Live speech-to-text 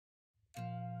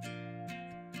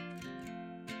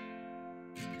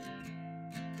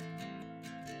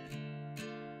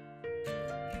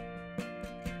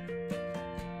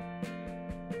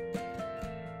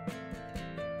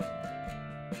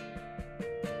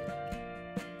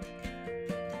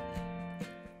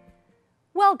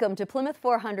Welcome to Plymouth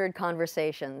 400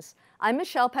 Conversations. I'm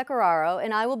Michele Pecoraro,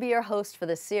 and I will be your host for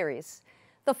this series.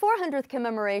 The 400th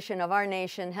commemoration of our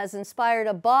nation has inspired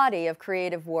a body of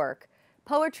creative work: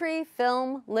 poetry,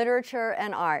 film, literature,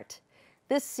 and art.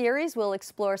 This series will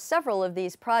explore several of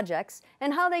these projects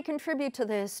and how they contribute to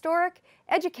the historic,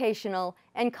 educational,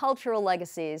 and cultural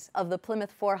legacies of the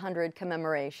Plymouth 400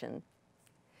 commemoration.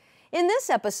 In this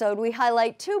episode, we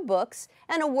highlight two books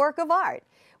and a work of art.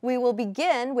 We will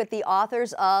begin with the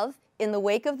authors of In the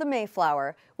Wake of the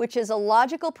Mayflower, which is a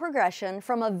logical progression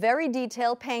from a very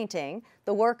detailed painting,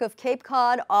 the work of Cape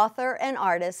Cod author and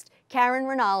artist Karen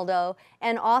Rinaldo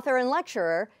and author and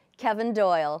lecturer Kevin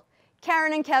Doyle.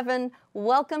 Karen and Kevin,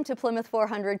 welcome to Plymouth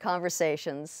 400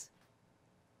 Conversations.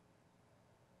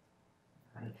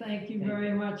 Thank you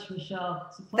very much, Michele.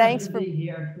 It's a pleasure to be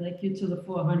here. Thank you to the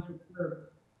 400 group.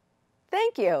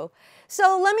 Thank you.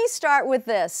 So let me start with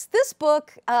this. This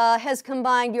book has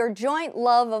combined your joint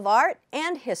love of art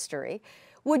and history.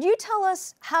 Would you tell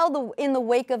us how In the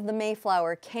Wake of the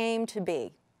Mayflower came to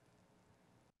be?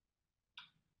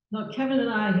 Now, Kevin and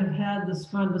I have had this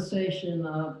conversation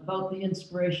about the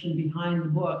inspiration behind the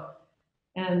book,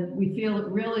 and we feel it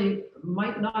really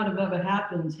might not have ever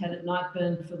happened had it not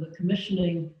been for the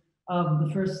commissioning of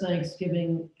the first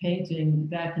Thanksgiving painting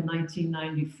back in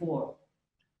 1994.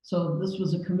 So this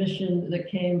was a commission that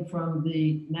came from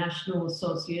the National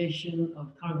Association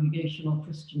of Congregational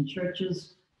Christian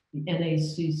Churches, the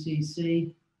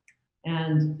NACCC,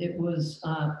 and it was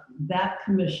that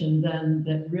commission then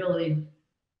that really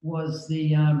was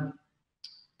the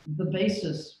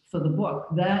basis for the book.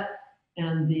 That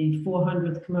and the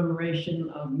 400th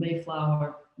commemoration of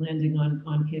Mayflower landing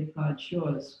on Cape Cod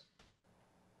shores.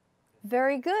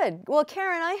 Very good. Well,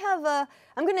 Karen,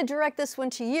 I'm going to direct this one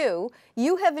to you.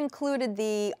 You have included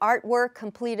the artwork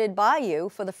completed by you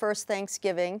for the first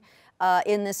Thanksgiving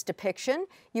in this depiction.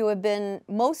 You have been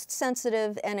most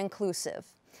sensitive and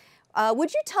inclusive.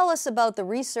 Would you tell us about the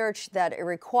research that it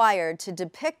required to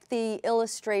depict the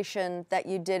illustration that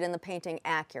you did in the painting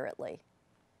accurately?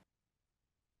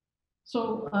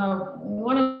 So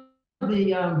one of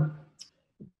the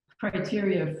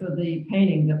criteria for the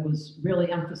painting that was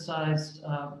really emphasized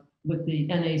with the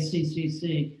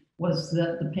NACCC was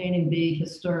that the painting be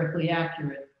historically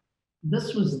accurate.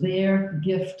 This was their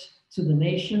gift to the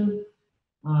nation.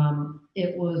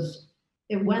 It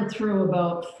went through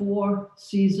about 4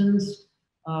 seasons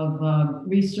of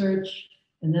research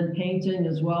and then painting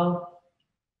as well,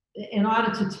 in order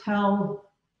to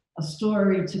tell a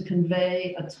story, to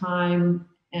convey a time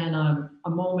and a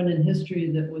moment in history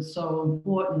that was so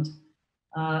important.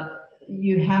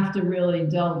 You have to really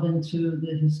delve into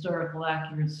the historical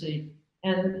accuracy.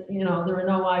 And, you know, there are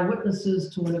no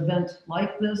eyewitnesses to an event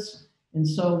like this. And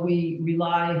so we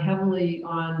rely heavily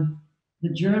on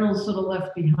the journals that are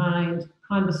left behind,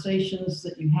 conversations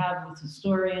that you have with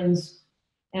historians.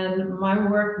 And my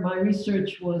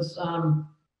research was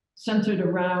centered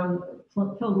around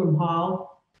Pilgrim Hall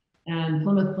and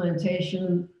Plymouth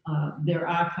Plantation, their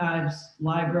archives,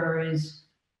 libraries,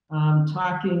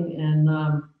 talking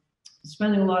and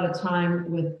spending a lot of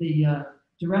time with the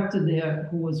director there,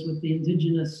 who was with the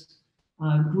indigenous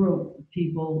group of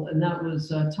people, and that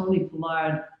was Tony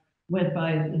Pollard, went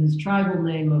by his tribal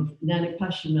name of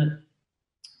Nanepeshemet.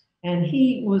 And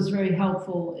he was very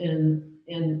helpful in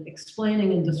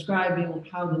explaining and describing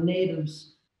how the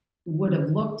natives would have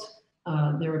looked,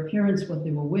 their appearance, what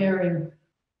they were wearing,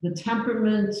 the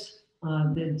temperament,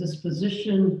 their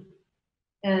disposition,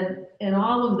 and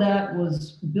all of that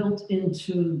was built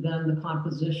into then the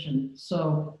composition.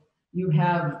 So you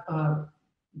have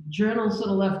journals that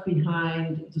are left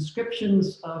behind,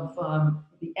 descriptions of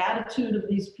the attitude of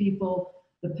these people,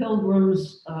 the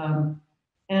pilgrims,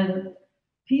 and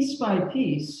piece by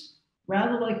piece,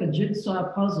 rather like a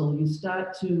jigsaw puzzle, you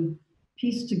start to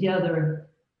piece together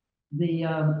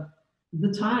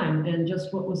the time and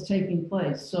just what was taking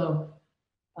place. So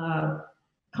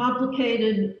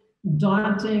complicated,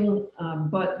 daunting,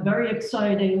 but very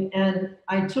exciting. And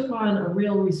I took on a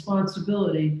real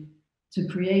responsibility to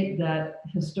create that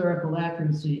historical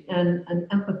accuracy and an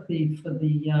empathy for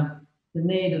the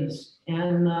natives,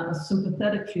 and a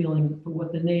sympathetic feeling for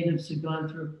what the natives had gone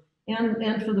through,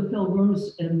 and for the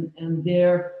pilgrims and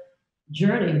their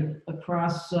journey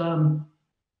across a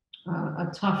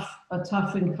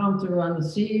tough encounter on the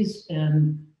seas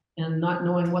and not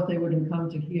knowing what they would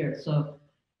encounter here. So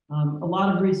a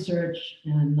lot of research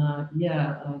and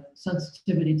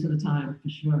sensitivity to the time, for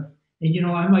sure. And you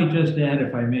know, I might just add,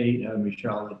 if I may,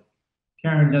 Michele, that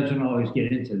Karen doesn't always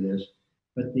get into this,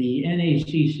 but the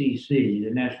NACCC,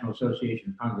 the National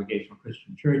Association of Congregational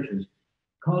Christian Churches,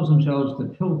 calls themselves the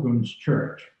Pilgrims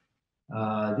Church.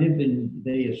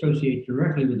 They associate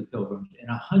directly with the Pilgrims. And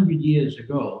 100 years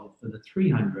ago, for the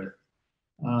 300th,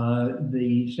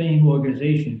 the same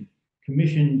organization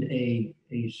commissioned a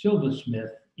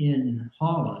silversmith in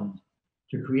Holland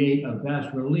to create a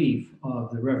bas relief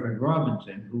of the Reverend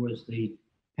Robinson, who was the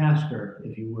pastor,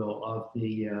 if you will, of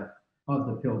the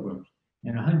Pilgrims.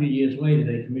 And 100 years later,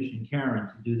 they commissioned Karen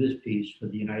to do this piece for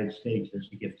the United States as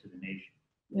a gift to the nation.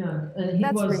 Yeah, and he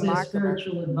was their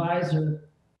spiritual advisor.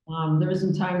 There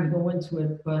isn't time to go into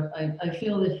it, but I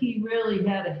feel that he really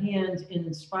had a hand in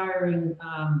inspiring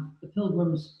the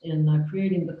Pilgrims in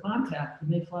creating the compact, the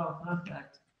Mayflower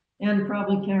Compact, and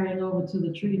probably carrying over to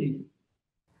the treaty.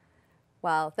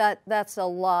 Wow, that's a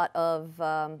lot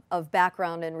of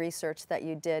background and research that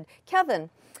you did. Kevin,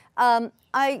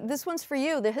 this one's for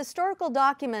you. The historical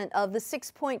document of the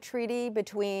 6-point treaty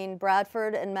between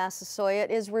Bradford and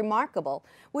Massasoit is remarkable.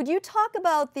 Would you talk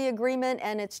about the agreement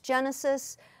and its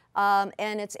genesis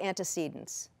and its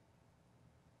antecedents?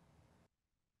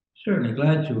 Certainly,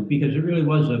 glad to, because it really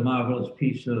was a marvelous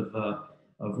piece of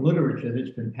literature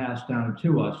that's been passed down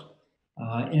to us.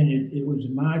 And it was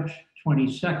March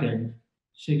 22nd,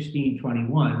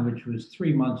 1621, which was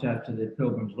 3 months after the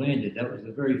Pilgrims landed. That was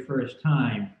the very first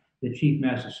time that Chief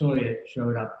Massasoit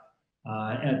showed up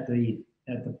at the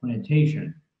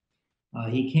plantation.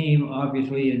 He came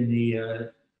obviously in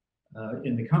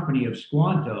the company of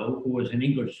Squanto, who was an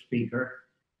English speaker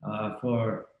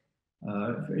after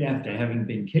having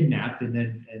been kidnapped and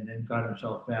then got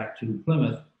himself back to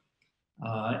Plymouth.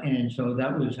 And so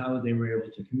that was how they were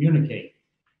able to communicate.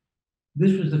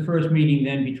 This was the first meeting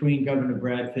then between Governor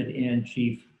Bradford and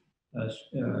Chief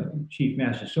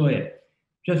Massasoit.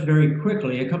 Just very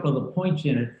quickly, a couple of the points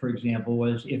in it, for example,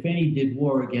 was if any did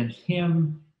war against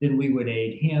him, then we would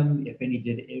aid him. If any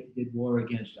did war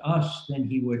against us, then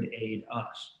he would aid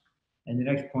us. And the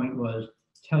next point was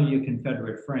tell your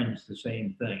Confederate friends the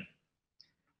same thing.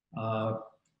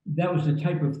 That was the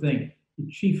type of thing. The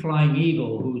Chief Flying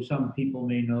Eagle, who some people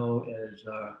may know as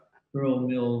Earl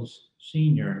Mills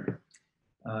Sr.,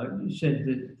 said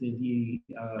that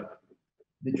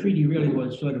the treaty really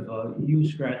was sort of a you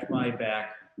scratch my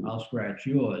back, I'll scratch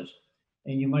yours.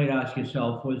 And you might ask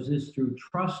yourself, was this through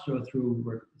trust or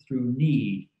through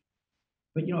need?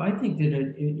 But I think that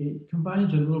it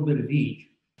combines a little bit of each.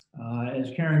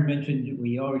 As Karen mentioned,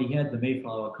 we already had the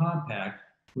Mayflower Compact,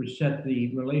 which set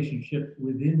the relationship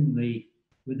within the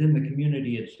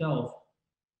community itself.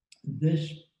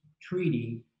 This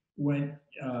treaty went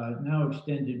now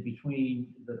extended between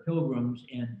the Pilgrims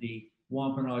and the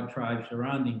Wampanoag tribe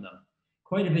surrounding them.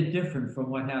 Quite a bit different from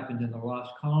what happened in the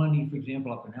Lost Colony, for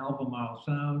example, up in Albemarle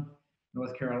Sound,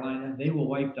 North Carolina. They were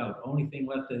wiped out. The only thing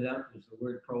left of that was the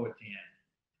word Croatan.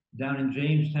 Down in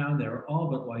Jamestown, they were all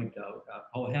but wiped out.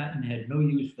 Powhatan had no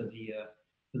use for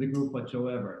the group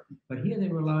whatsoever. But here they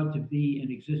were allowed to be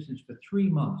in existence for 3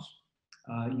 months.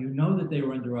 You know that they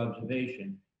were under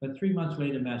observation, but 3 months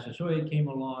later, Massasoit came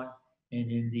along, and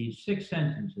in these 6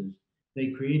 sentences,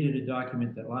 they created a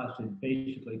document that lasted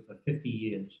basically for 50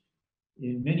 years.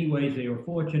 In many ways, they were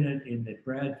fortunate in that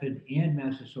Bradford and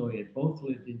Massasoit both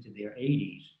lived into their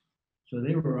 80s. So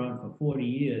they were around for 40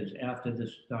 years after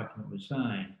this document was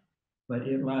signed, but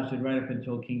it lasted right up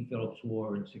until King Philip's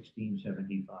War in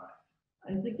 1675.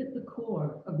 I think at the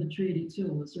core of the treaty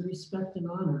too was the respect and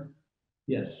honor.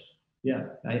 Yes, yeah,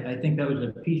 I think that was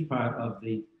a piece part of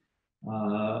the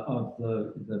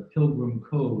Pilgrim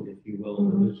Code, if you will,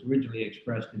 that was originally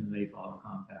expressed in the Mayflower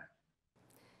Compact.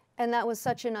 And that was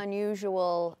such an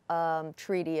unusual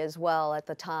treaty as well at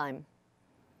the time.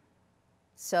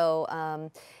 So,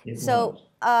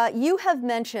 you have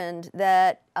mentioned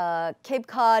that Cape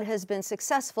Cod has been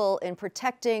successful in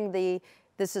protecting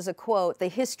this is a quote, the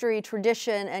history,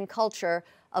 tradition, and culture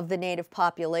of the native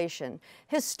population.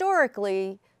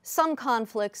 Historically, some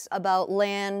conflicts about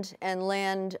land and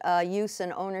land use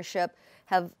and ownership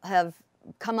have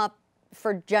come up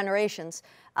for generations.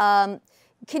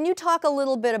 Can you talk a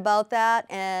little bit about that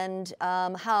and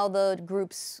how the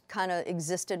groups kind of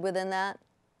existed within that?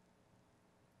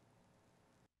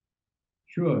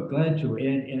 Sure, glad to.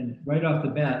 And right off the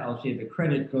bat, I'll say the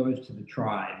credit goes to the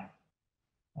tribe.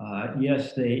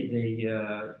 Yes,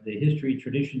 the history,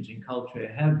 traditions, and culture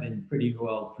have been pretty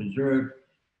well preserved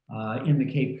in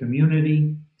the Cape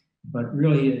community, but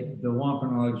really the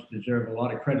Wampanoags deserve a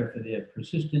lot of credit for their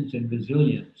persistence and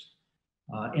resilience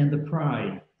and the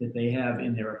pride that they have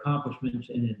in their accomplishments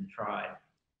and in the tribe.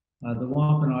 The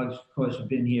Wampanoags, of course, have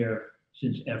been here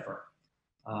since ever.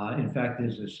 In fact,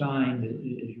 there's a sign that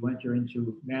as you enter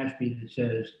into Mashpee that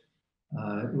says,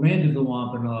 Land of the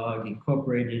Wampanoag,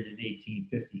 incorporated in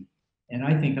 1850. And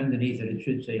I think underneath it, it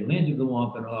should say Land of the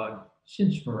Wampanoag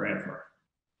since forever.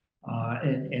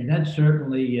 And that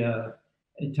certainly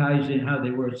it ties in how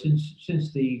they were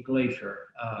since the glacier.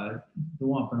 The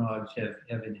Wampanoags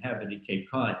have inhabited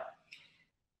Cape Cod.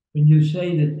 When you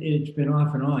say that it's been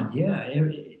off and on, yeah,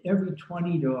 every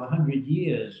 20 to 100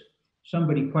 years,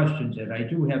 somebody questions it. I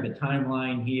do have a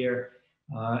timeline here.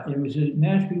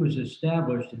 Mashpee was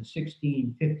established in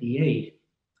 1658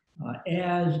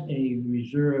 as a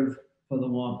reserve for the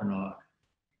Wampanoag.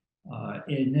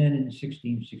 And then in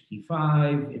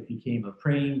 1665, it became a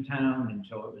praying town, and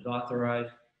so it was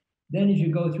authorized. Then as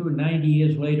you go through 90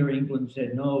 years later, England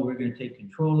said, no, we're going to take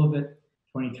control of it.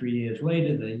 23 years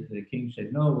later, the king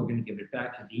said, no, we're going to give it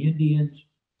back to the Indians,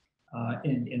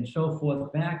 and so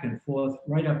forth, back and forth,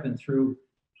 right up and through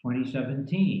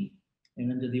 2017.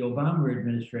 And under the Obama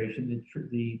administration,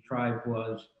 the tribe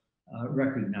was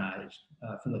recognized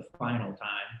for the final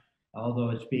time,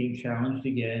 although it's being challenged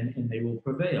again, and they will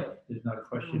prevail. There's not a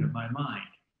question in my mind.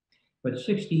 But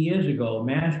 60 years ago,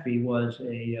 Mashpee was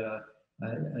a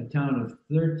town of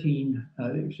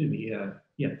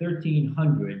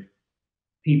 1,300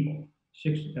 people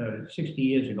 60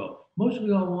 years ago,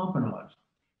 mostly all Wampanoags.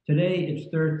 Today it's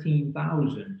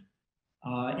 13,000,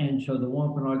 and so the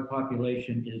Wampanoag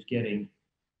population is getting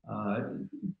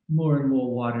more and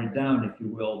more watered down, if you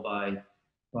will, by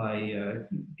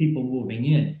people moving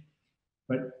in.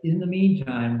 But in the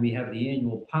meantime, we have the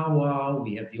annual powwow,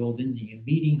 we have the old Indian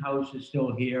meeting house is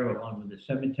still here, along with the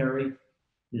cemetery.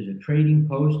 There's a trading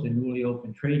post, a newly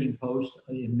opened trading post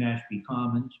in Mashpee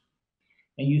Commons.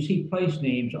 And you see place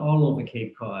names all over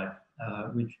Cape Cod,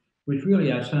 which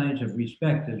really are signs of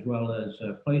respect as well as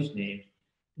place names.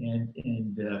 And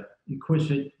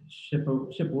Equisite,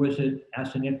 Sipawicit,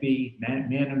 Assinipi,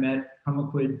 Manamet,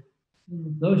 Pemaquid,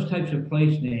 those types of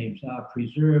place names are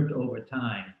preserved over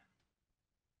time.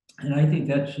 And I think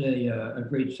that's a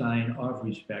great sign of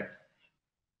respect.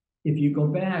 If you go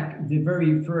back, the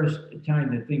very first time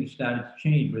that things started to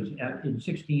change was in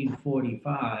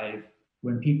 1645,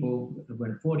 when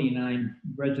 49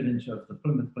 residents of the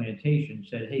Plymouth plantation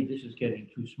said, hey, this is getting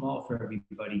too small for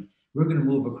everybody. We're going to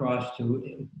move across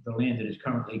to the land that is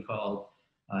currently called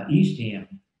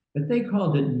Eastham. But they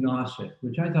called it Nauset,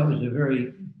 which I thought was a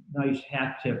very nice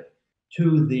hat tip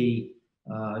to the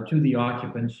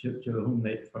occupants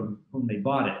from whom they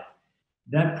bought it.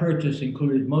 That purchase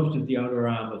included most of the outer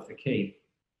arm of the Cape.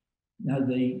 Now,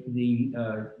 the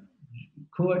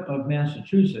Court of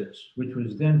Massachusetts, which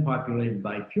was then populated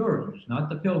by Puritans, not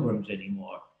the Pilgrims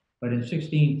anymore, but in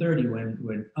 1630,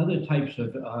 when other types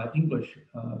of English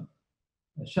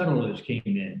settlers came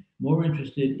in, more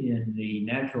interested in the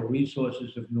natural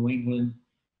resources of New England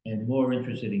and more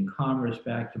interested in commerce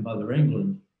back to Mother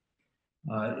England,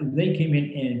 they came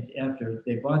in, and after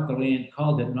they bought the land,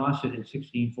 called it Nauset in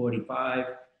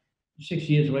 1645. 6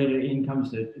 years later, in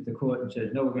comes the court and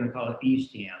says, no, we're going to call it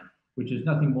Eastham, which is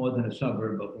nothing more than a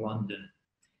suburb of London.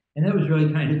 And that was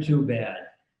really kind of too bad.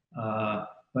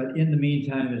 But in the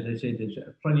meantime, as I say, there's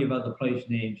plenty of other place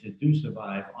names that do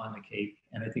survive on the Cape.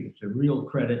 And I think it's a real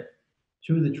credit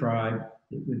to the tribe,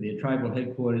 with their tribal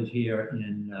headquarters here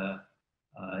in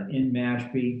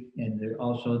Mashpee, and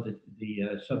also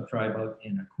the sub-tribe out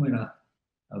in Aquina,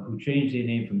 who changed their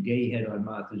name from Gayhead on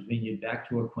Martha's Vineyard back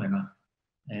to Aquina.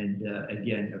 And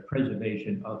again, a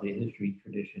preservation of their history,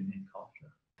 tradition, and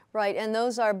culture. Right, and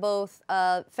those are both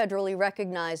federally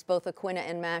recognized, both Aquina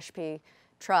and Mashpee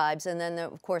tribes. And then,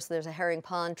 of course, there's a Herring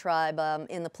Pond tribe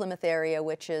in the Plymouth area,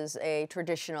 which is a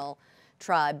traditional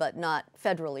tribe, but not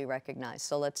federally recognized.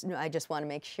 So I just want to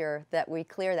make sure that we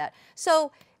clear that.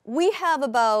 So we have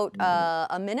about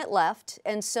a minute left.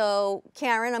 And so,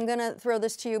 Karen, I'm going to throw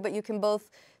this to you, but you can both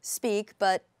speak.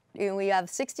 But we have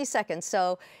 60 seconds.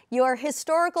 So your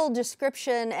historical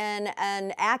description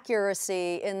and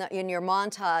accuracy in your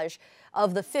montage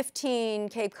of the 15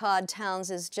 Cape Cod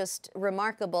towns is just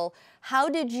remarkable. How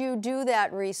did you do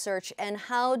that research, and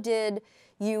how did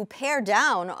you pare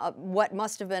down what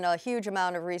must have been a huge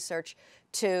amount of research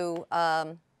to,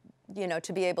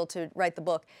 to be able to write the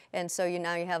book? And so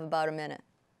now you have about a minute.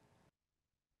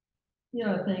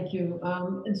 Yeah, thank you.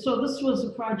 And so this was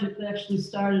a project that actually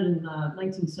started in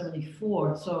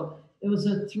 1974. So it was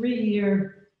a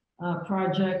 3-year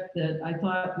project that I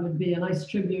thought would be a nice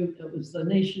tribute. It was the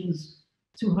nation's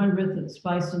 200th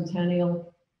bicentennial.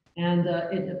 And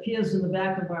it appears in the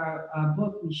back of our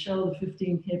book. We show the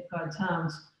 15 Cape Cod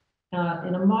towns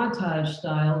in a montage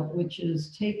style, which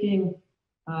is taking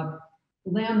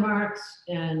landmarks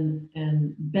and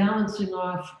balancing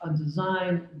off a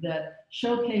design that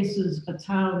showcases a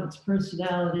town, its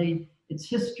personality, its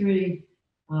history,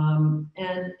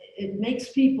 And it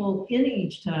makes people in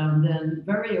each town then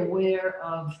very aware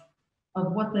of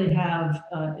what they have.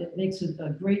 It makes it a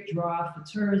great draw for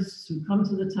tourists who come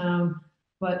to the town.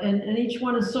 But and each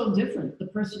one is so different. The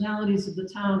personalities of the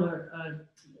town are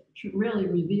really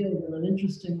revealed in an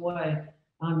interesting way.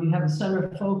 You have a center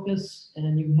of focus,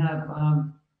 and you have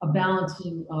a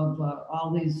balancing of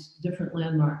all these different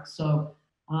landmarks. So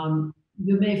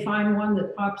you may find one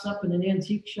that pops up in an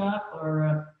antique shop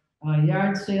or a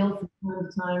yard sale from time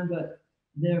to time, but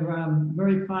they're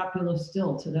very popular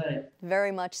still today.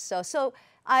 Very much so. So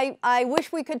I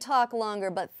wish we could talk longer,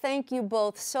 but thank you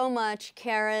both so much,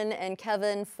 Karen and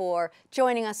Kevin, for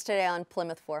joining us today on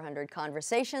Plymouth 400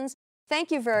 Conversations. Thank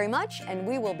you very much, and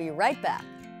we will be right back.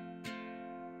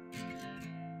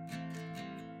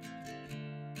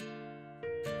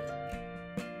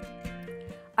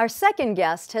 Our second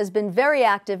guest has been very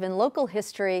active in local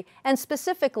history, and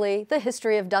specifically the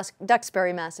history of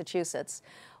Duxbury, Massachusetts,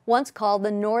 once called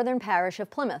the Northern Parish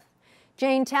of Plymouth.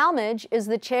 Jayne Talmage is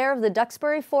the chair of the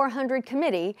Duxbury 400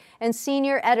 Committee and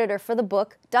senior editor for the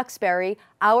book Duxbury,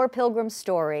 Our Pilgrim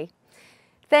Story.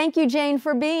 Thank you, Jayne,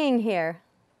 for being here.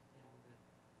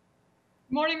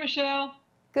 Good morning, Michelle.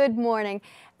 Good morning.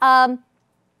 So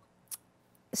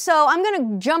I'm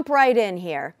going to jump right in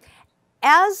here.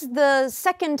 As the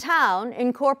second town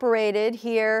incorporated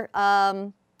here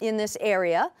in this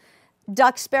area,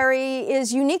 Duxbury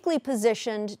is uniquely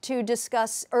positioned to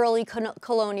discuss early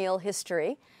colonial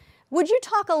history. Would you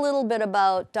talk a little bit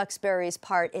about Duxbury's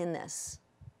part in this?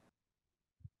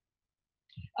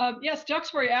 Yes,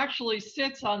 Duxbury actually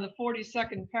sits on the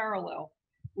 42nd parallel,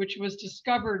 which was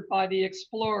discovered by the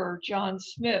explorer John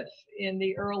Smith in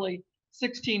the early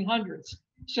 1600s.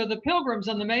 So the Pilgrims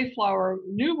on the Mayflower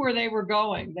knew where they were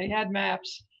going. They had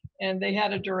maps and they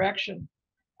had a direction.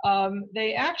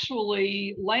 They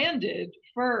actually landed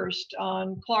first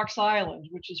on Clark's Island,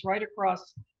 which is right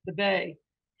across the bay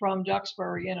from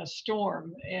Duxbury, in a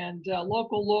storm. And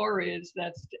local lore is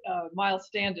that Miles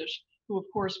Standish, who of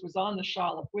course was on the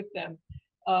shallop with them,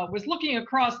 was looking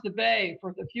across the bay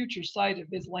for the future site of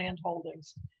his land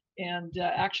holdings. And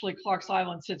actually Clark's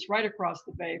Island sits right across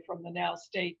the bay from the now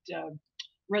state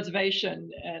reservation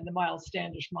and the Miles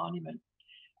Standish Monument.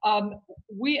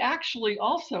 We actually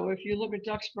also, if you look at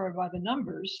Duxbury by the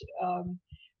numbers,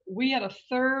 we had a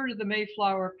third of the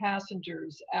Mayflower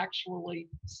passengers actually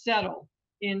settle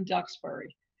in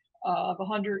Duxbury. Of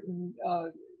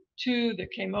 102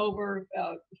 that came over,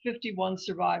 51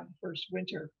 survived the first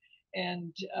winter,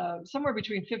 and somewhere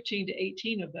between 15 to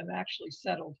 18 of them actually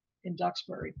settled in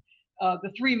Duxbury.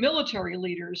 The three military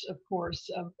leaders, of course,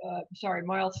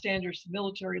 Miles Standish, the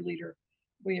military leader,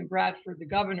 William Bradford, the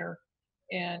governor,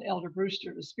 and Elder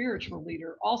Brewster, the spiritual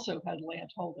leader, also had land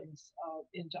holdings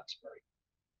in Duxbury.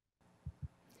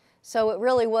 So it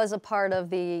really was a part of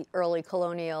the early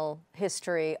colonial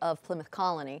history of Plymouth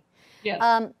Colony. Yes,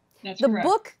 that's the correct.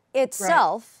 book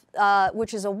itself,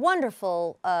 which is a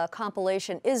wonderful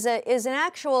compilation, is an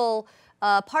actual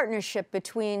partnership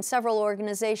between several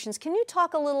organizations. Can you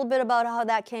talk a little bit about how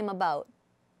that came about?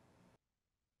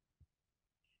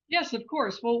 Yes, of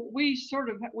course. Well, we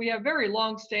have very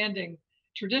long-standing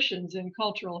traditions in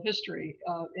cultural history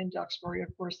in Duxbury.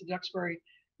 Of course, the Duxbury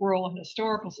Rural and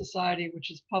Historical Society, which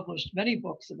has published many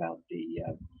books about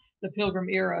the Pilgrim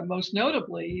era, most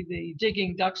notably the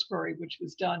Digging Duxbury, which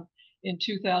was done in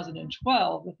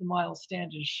 2012 at the Miles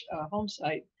Standish home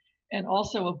site, and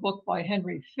also a book by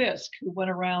Henry Fisk, who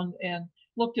went around and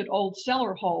looked at old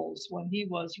cellar holes when he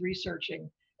was researching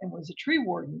and was a tree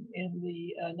warden in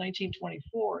the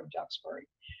 1924 in Duxbury.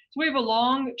 So we have a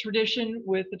long tradition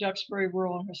with the Duxbury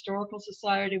Rural and Historical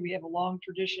Society. We have a long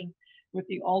tradition with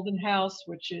the Alden House,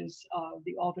 which is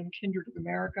the Alden Kindred of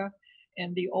America,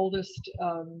 and the oldest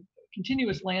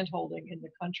continuous landholding in the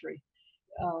country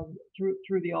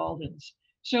through the Aldens.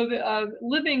 So the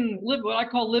what I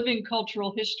call living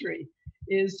cultural history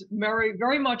is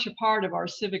very much a part of our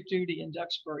civic duty in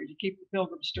Duxbury to keep the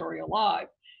Pilgrim story alive.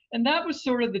 And that was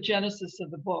sort of the genesis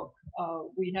of the book.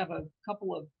 We have a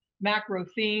couple of macro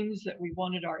themes that we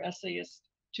wanted our essayists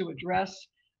to address.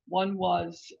 One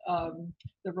was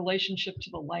the relationship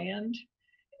to the land,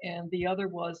 and the other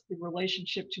was the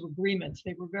relationship to agreements.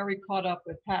 They were very caught up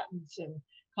with patents and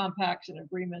compacts and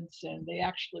agreements, and they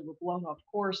actually were blown off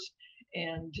course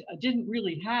and didn't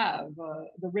really have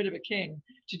the writ of a king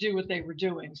to do what they were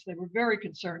doing. So they were very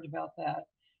concerned about that.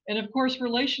 And of course,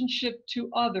 relationship to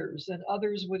others, and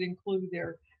others would include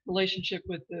their relationship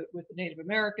with the Native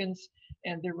Americans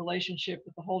and their relationship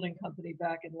with the holding company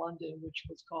back in London, which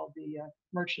was called the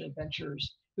Merchant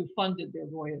Adventurers, who funded their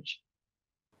voyage.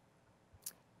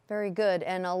 Very good.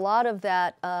 And a lot of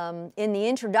that, in the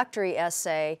introductory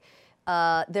essay,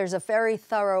 there's a very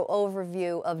thorough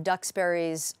overview of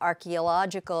Duxbury's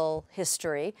archaeological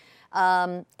history.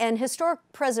 And historic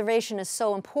preservation is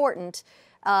so important.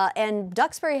 And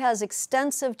Duxbury has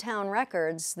extensive town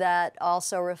records that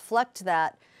also reflect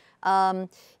that.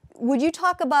 Would you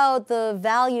talk about the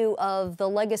value of the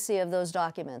legacy of those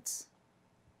documents?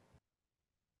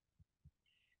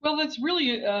 Well, that's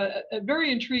really a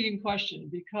very intriguing question,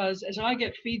 because as I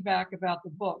get feedback about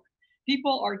the book,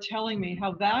 people are telling me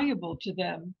how valuable to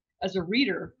them as a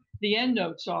reader the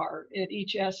endnotes are at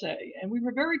each essay. And we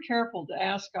were very careful to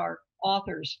ask our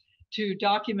authors to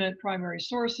document primary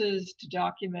sources, to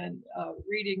document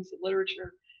readings of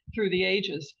literature through the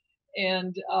ages.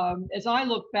 And as I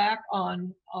look back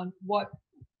on what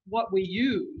we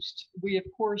used, we of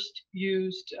course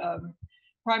used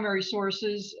primary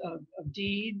sources of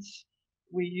deeds.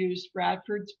 We used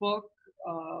Bradford's book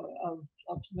of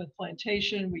Plymouth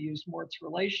Plantation. We used Mort's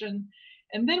Relation.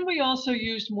 And then we also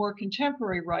used more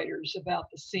contemporary writers about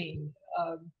the scene.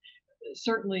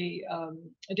 Certainly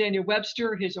Daniel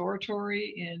Webster, his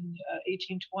oratory in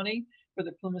 1820 for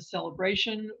the Plymouth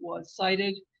celebration was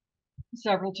cited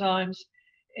several times.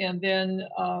 And then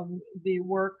the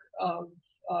work of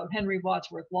Henry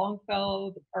Wadsworth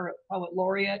Longfellow, the poet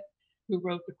laureate, who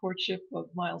wrote The Courtship of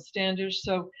Miles Standish.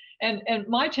 So, and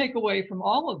my takeaway from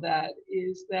all of that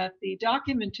is that the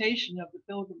documentation of the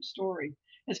Pilgrim story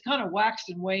has kind of waxed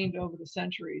and waned over the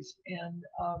centuries. And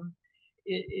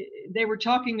they were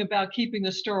talking about keeping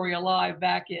the story alive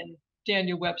back in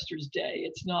Daniel Webster's day.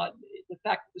 It's not, the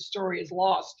fact that the story is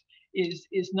lost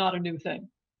is not a new thing.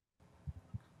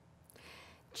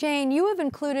 Jane, you have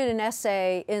included an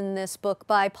essay in this book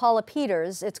by Paula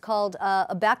Peters. It's called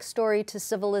A Backstory to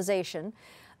Civilization,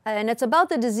 and it's about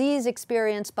the disease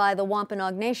experienced by the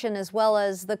Wampanoag Nation as well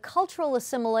as the cultural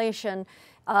assimilation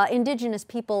indigenous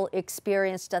people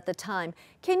experienced at the time.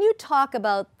 Can you talk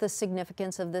about the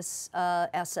significance of this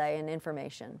essay and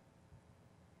information?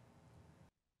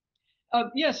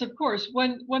 Yes, of course.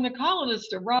 When the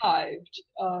colonists arrived,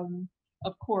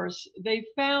 of course, they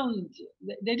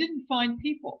didn't find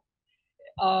people.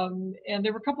 And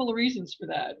there were a couple of reasons for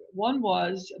that. One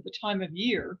was at the time of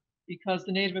year, because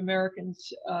the Native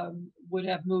Americans would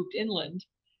have moved inland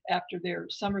after their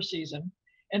summer season.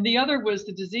 And the other was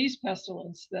the disease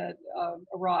pestilence that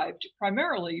arrived,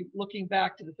 primarily looking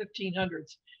back to the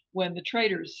 1500s when the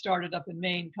traders started up in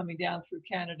Maine, coming down through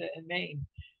Canada and Maine.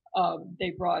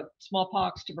 They brought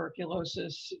smallpox,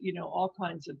 tuberculosis, all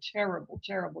kinds of terrible,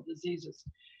 terrible diseases.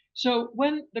 So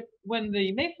when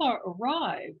the Mayflower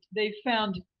arrived, they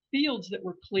found fields that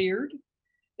were cleared,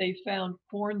 they found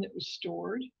corn that was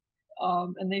stored,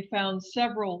 and they found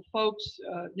several folks,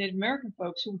 Native American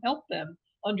folks, who helped them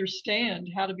understand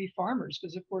how to be farmers,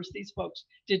 because of course these folks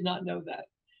did not know that.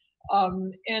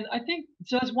 And I think,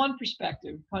 so that's one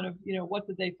perspective, kind of, what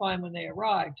did they find when they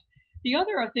arrived? The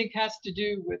other, I think, has to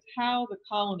do with how the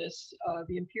colonists,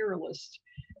 the imperialists,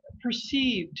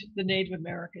 perceived the Native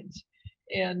Americans.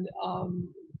 And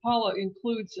Paula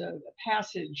includes a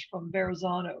passage from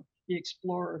Verrazano, the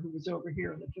explorer who was over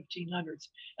here in the 1500s.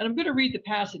 And I'm going to read the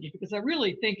passage because I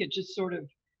really think it just sort of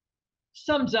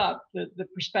sums up the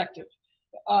perspective.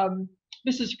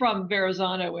 This is from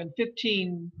Verrazano in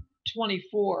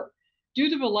 1524. Due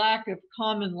to the lack of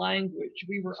common language,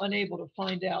 we were unable to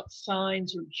find out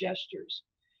signs or gestures,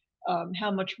 how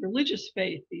much religious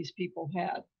faith these people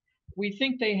had. We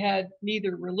think they had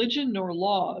neither religion nor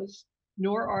laws,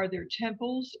 nor are there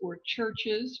temples or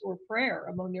churches or prayer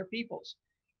among their peoples.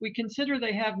 We consider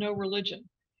they have no religion,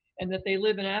 and that they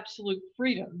live in absolute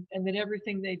freedom, and that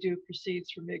everything they do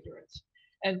proceeds from ignorance.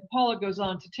 And Paula goes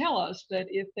on to tell us that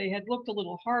if they had looked a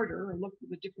little harder or looked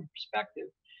with a different perspective,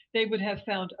 they would have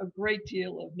found a great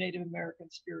deal of Native American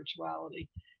spirituality,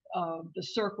 the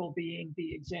circle being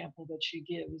the example that she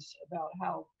gives about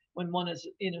how when one is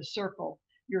in a circle,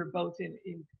 you're both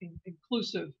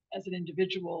inclusive as an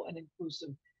individual and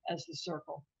inclusive as the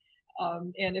circle.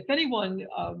 And if anyone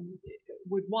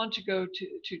would want to go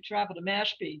to travel to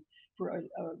Mashpee for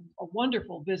a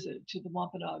wonderful visit to the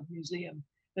Wampanoag Museum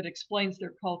that explains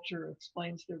their culture,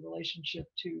 explains their relationship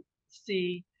to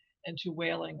sea and to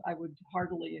whaling, I would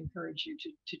heartily encourage you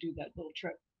to do that little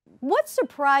trip. What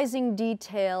surprising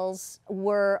details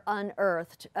were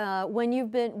unearthed when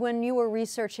you were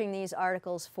researching these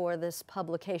articles for this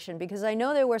publication? Because I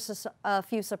know there were a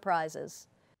few surprises.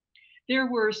 There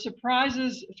were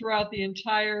surprises throughout the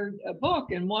entire book,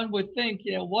 and one would think,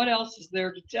 what else is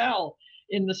there to tell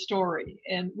in the story?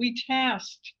 And we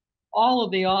tasked all of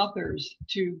the authors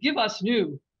to give us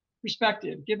new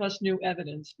perspective, give us new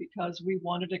evidence, because we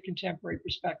wanted a contemporary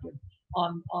perspective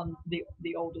on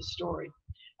the oldest story.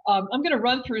 I'm going to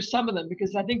run through some of them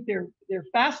because I think they're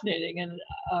fascinating, and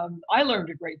I learned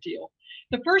a great deal.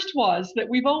 The first was that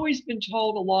we've always been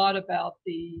told a lot about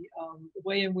the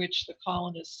way in which the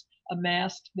colonists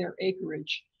amassed their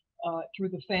acreage through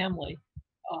the family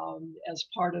as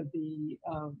part of the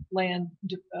land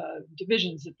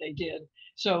divisions that they did.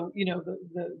 So, you know,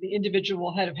 the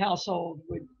individual head of household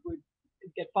would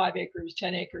get 5 acres,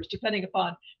 10 acres, depending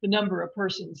upon the number of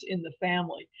persons in the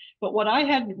family. But what I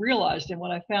hadn't realized, and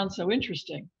what I found so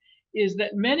interesting, is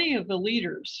that many of the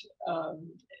leaders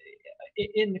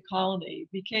in the colony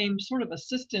became sort of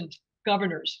assistant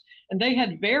governors, and they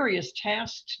had various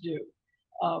tasks to do.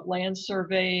 Land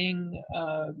surveying,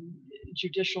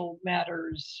 judicial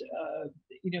matters,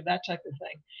 you know, that type of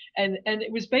thing. And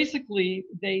it was basically,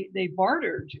 they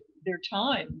bartered their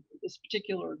time, this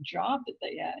particular job that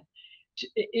they had,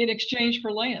 in exchange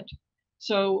for land.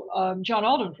 So John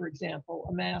Alden, for example,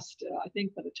 amassed, I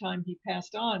think by the time he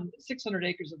passed on, 600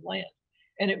 acres of land.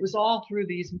 And it was all through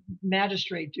these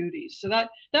magistrate duties. So that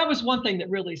was one thing that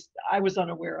really I was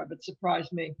unaware of. It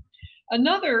surprised me.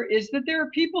 Another is that there are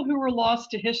people who were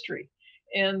lost to history.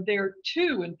 And there are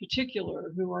 2 in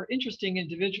particular who are interesting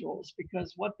individuals,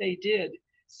 because what they did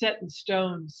set in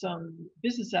stone some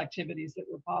business activities that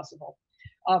were possible.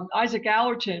 Isaac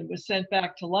Allerton was sent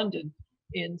back to London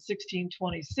in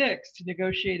 1626 to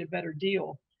negotiate a better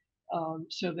deal,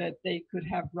 so that they could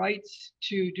have rights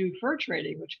to do fur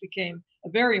trading, which became a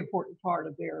very important part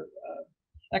of their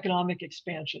economic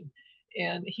expansion.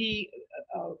 And he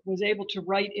was able to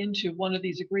write into one of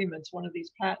these agreements, one of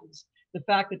these patents, the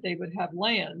fact that they would have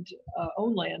land,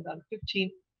 own land on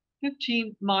 15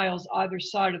 miles either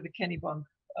side of the Kennebunk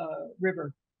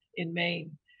River in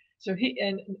Maine. So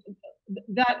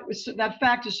that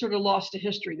fact is sort of lost to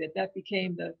history, that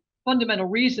became the fundamental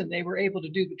reason they were able to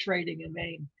do the trading in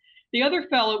Maine. The other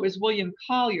fellow was William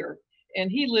Collier,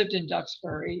 and he lived in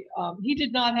Duxbury. He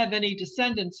did not have any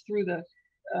descendants through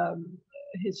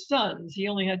his sons. He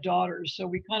only had daughters, so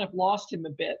we kind of lost him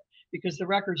a bit because the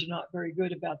records are not very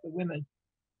good about the women.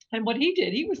 And what he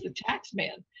did, he was the tax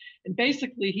man, and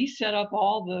basically he set up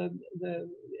all the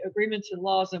agreements and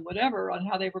laws and whatever on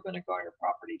how they were going to garner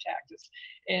property taxes.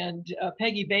 And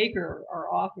Peggy Baker, our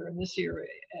author in this in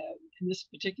this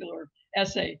particular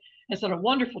essay, has done a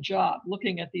wonderful job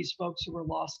looking at these folks who were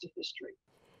lost to history.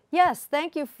 Yes,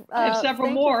 thank you. I have several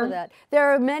thank more. You for that.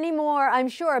 There are many more, I'm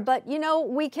sure, but you know,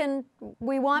 we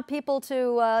want people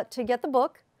to get the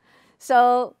book.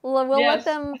 So Yes.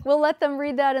 we'll let them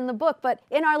read that in the book. But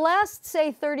in our last,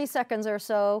 say, 30 seconds or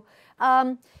so,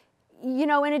 you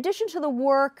know, in addition to the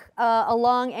work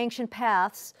along ancient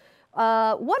paths,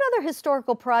 what other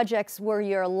historical projects were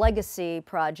your legacy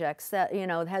projects that, you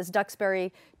know, has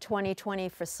Duxbury 2020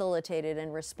 facilitated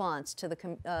in response to the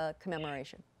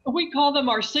commemoration? We call them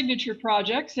our signature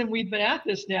projects, and we've been at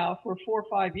this now for 4 or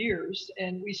 5 years.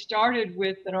 And we started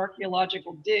with an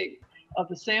archaeological dig of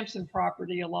the Sampson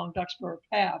property along Duxborough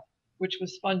Path, which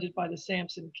was funded by the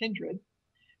Sampson Kindred.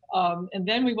 And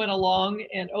then we went along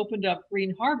and opened up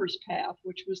Green Harbor's Path,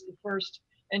 which was the first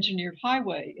engineered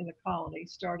highway in the colony,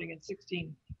 starting in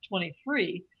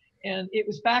 1623. And it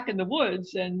was back in the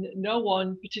woods, and no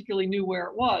one particularly knew where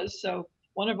it was. So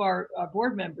one of our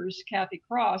board members, Kathy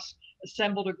Cross,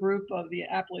 assembled a group of the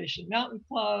Appalachian Mountain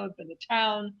Club and the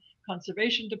town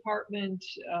conservation department,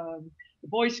 the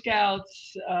Boy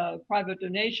Scouts, private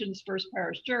donations, First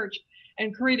Parish Church,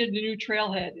 and created a new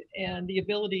trailhead and the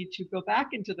ability to go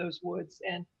back into those woods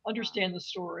and understand the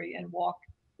story and walk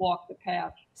the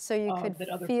path. So you could that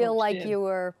other feel folks like did. you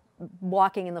were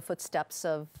walking in the footsteps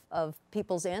of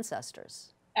people's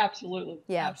ancestors. Absolutely.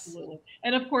 Yes. Absolutely.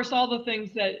 And of course, all the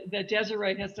things that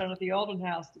Desiree has done at the Alden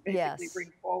House to basically Yes. bring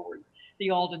forward the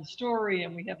Alden story,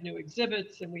 and we have new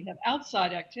exhibits, and we have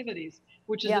outside activities,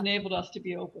 which has enabled us to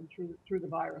be open through the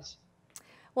virus.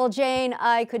 Well, Jane,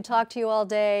 I could talk to you all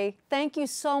day. Thank you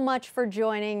so much for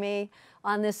joining me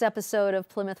on this episode of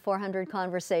Plymouth 400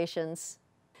 Conversations.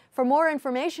 For more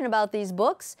information about these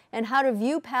books and how to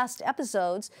view past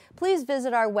episodes, please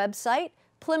visit our website,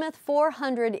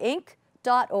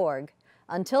 plymouth400inc.org.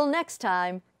 Until next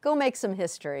time, go make some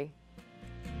history.